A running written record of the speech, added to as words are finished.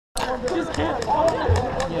Just can't.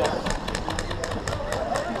 Yeah.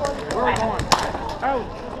 Where are we going? Oh.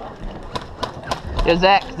 Yeah,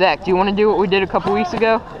 Zach, do you want to do what we did a couple weeks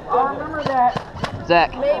ago? I remember that.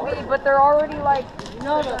 Zach. Maybe, but they're already like, you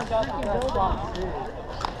know, the freaking buildings.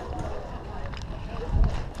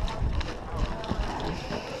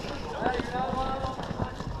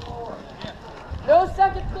 No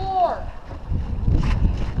second floor.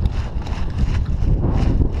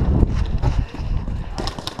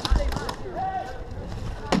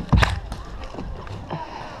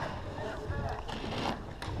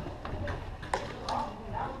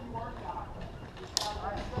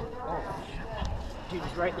 Dude,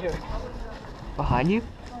 he's right there. Behind you?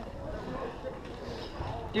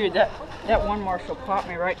 Dude, that one marshal popped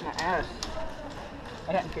me right in the ass.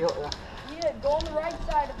 I didn't feel it though. Yeah, go on the right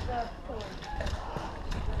side of the cord.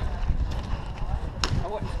 I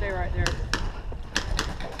wouldn't stay right there.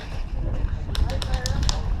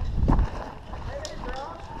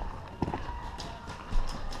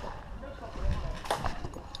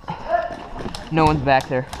 No one's back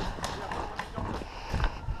there.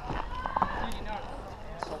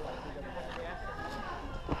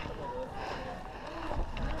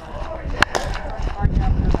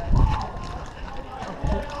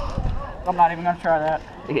 I'm not even gonna try that.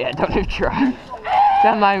 Yeah, don't even try.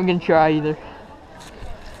 I'm not even gonna try either.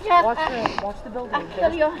 Yeah, Watch the building.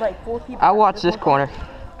 There's like 4 people. I'll watch this corner.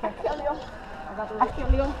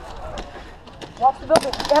 Watch the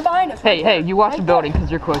building. Stand behind us. Hey, you watch the building because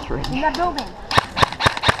you're close range. In that building.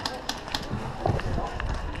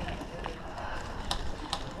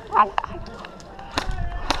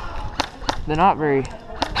 They're not very...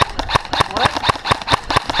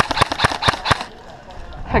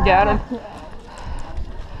 I got him.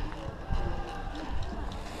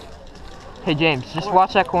 Hey James, just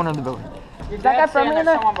watch that corner of the building. Is that guy from me in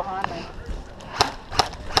there? Someone behind me.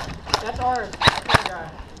 That's ours. That's our guy.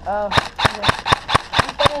 Oh.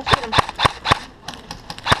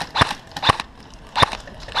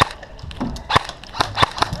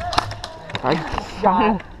 I got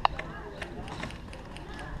him.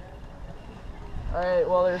 Alright,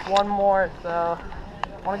 well there's one more, so...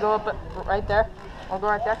 Wanna go up right there? Wanna go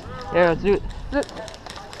right there? Yeah, let's do it.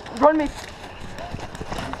 Run me!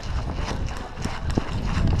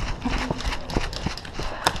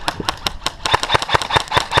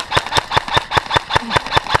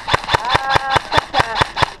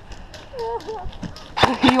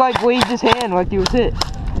 He like waved his hand like he was hit.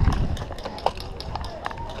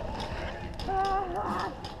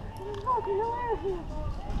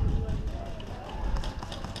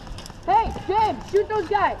 Hey, James, shoot those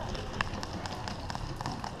guys.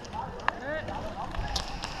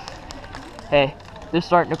 Hey, they're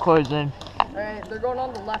starting to close in. Alright, they're going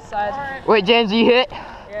on the left side. Right. Wait, James, are you hit?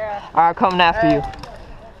 Yeah. Alright, coming after you.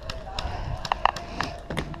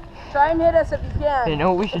 Try and hit us if you can. You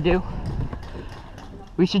know what we should do?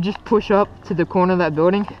 We should just push up to the corner of that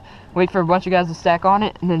building, wait for a bunch of guys to stack on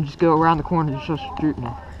it, and then just go around the corner and just shoot me.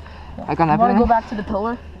 I got You want to go back to the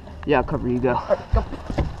pillar? Yeah, I'll cover you. Go. Right, go.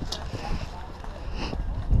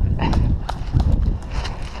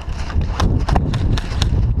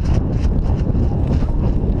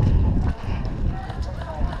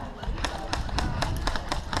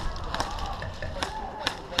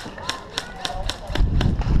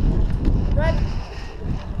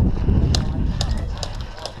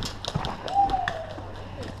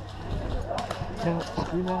 No,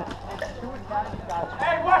 screw that.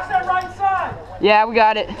 Hey, watch that right side! Yeah, we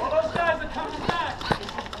got it. All those guys are coming back!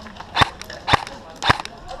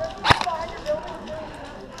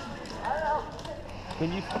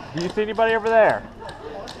 Do you see anybody over there?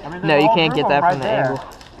 I mean, No, you can't get that from the angle.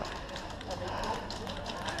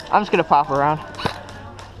 I'm just gonna pop around.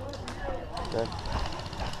 Good.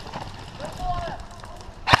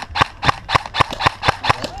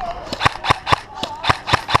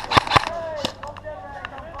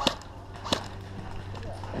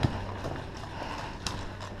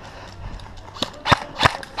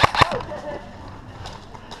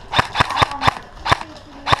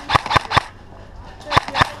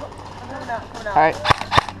 Alright.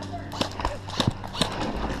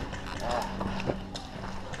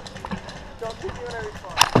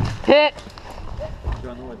 Hit!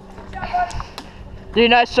 Dude,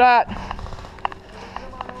 nice shot.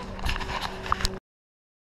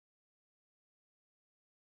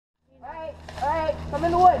 Alright, come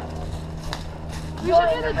in the woods. We should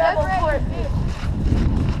do the double court.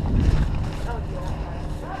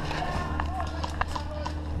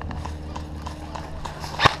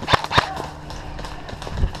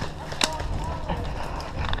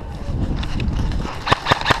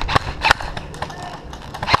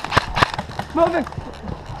 Moving.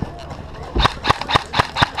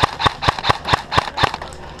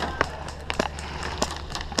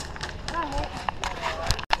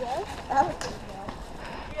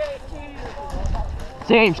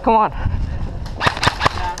 James, come on.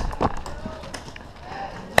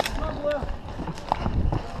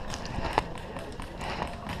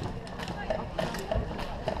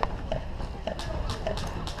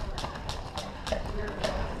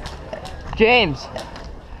 James.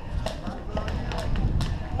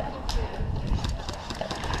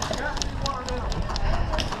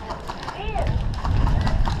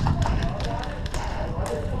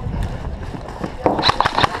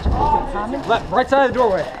 Left, right side of the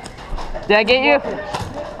doorway. Did I get you?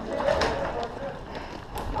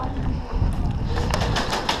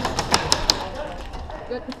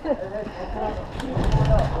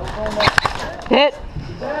 Hit.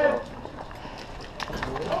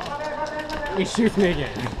 He shoots me again.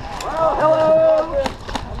 Hello.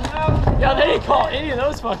 Yeah, they didn't call any of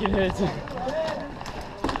those fucking hits.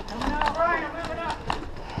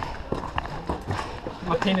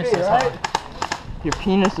 My penis is hard. Your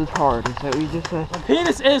penis is hard, is that what you just said? My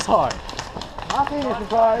penis is hard. My penis is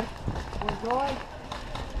hard. We're going.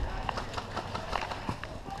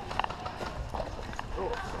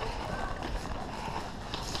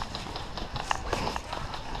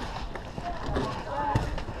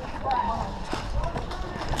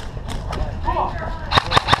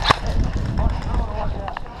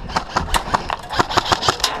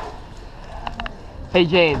 Hey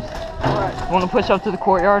James, want to push up to the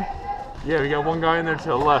courtyard? Yeah, we got one guy in there to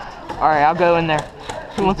the left. Alright, I'll go in there.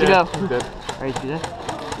 Who wants to go? He's dead. Alright, you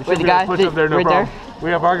dead? Wait, the guy push up there, no right problem. there?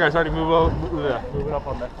 We have our guys already moving up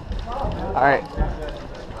on there. Alright.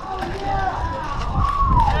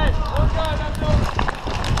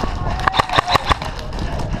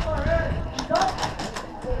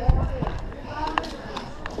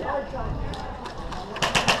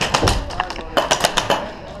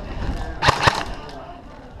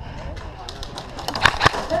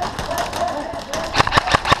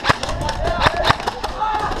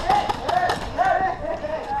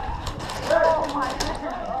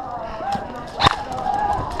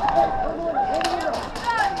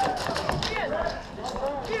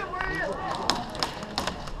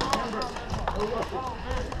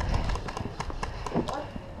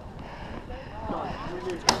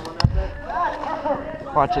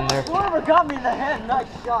 Watch in there. Whoever got me in the head, nice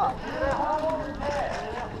shot.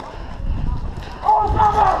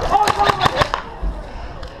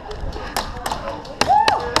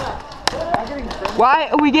 Why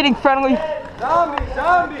are we getting friendly?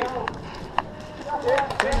 Zombie!